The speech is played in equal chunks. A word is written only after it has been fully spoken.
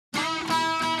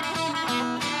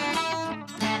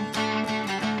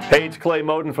Hey, it's Clay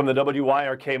Moden from the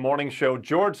WYRK Morning Show.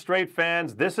 George Strait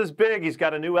fans, this is big. He's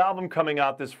got a new album coming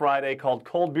out this Friday called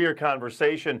Cold Beer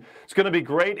Conversation. It's going to be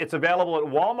great. It's available at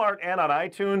Walmart and on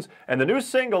iTunes, and the new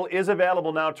single is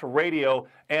available now to radio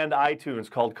and iTunes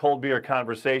called Cold Beer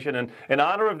Conversation. And in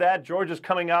honor of that, George is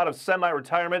coming out of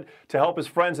semi-retirement to help his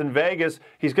friends in Vegas.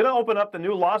 He's going to open up the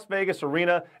new Las Vegas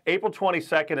Arena April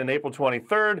 22nd and April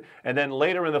 23rd, and then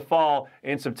later in the fall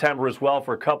in September as well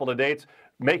for a couple of dates.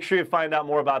 Make sure you find out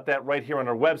more about that right here on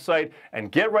our website,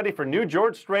 and get ready for new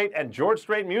George Strait and George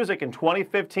Strait music in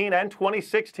 2015 and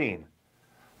 2016.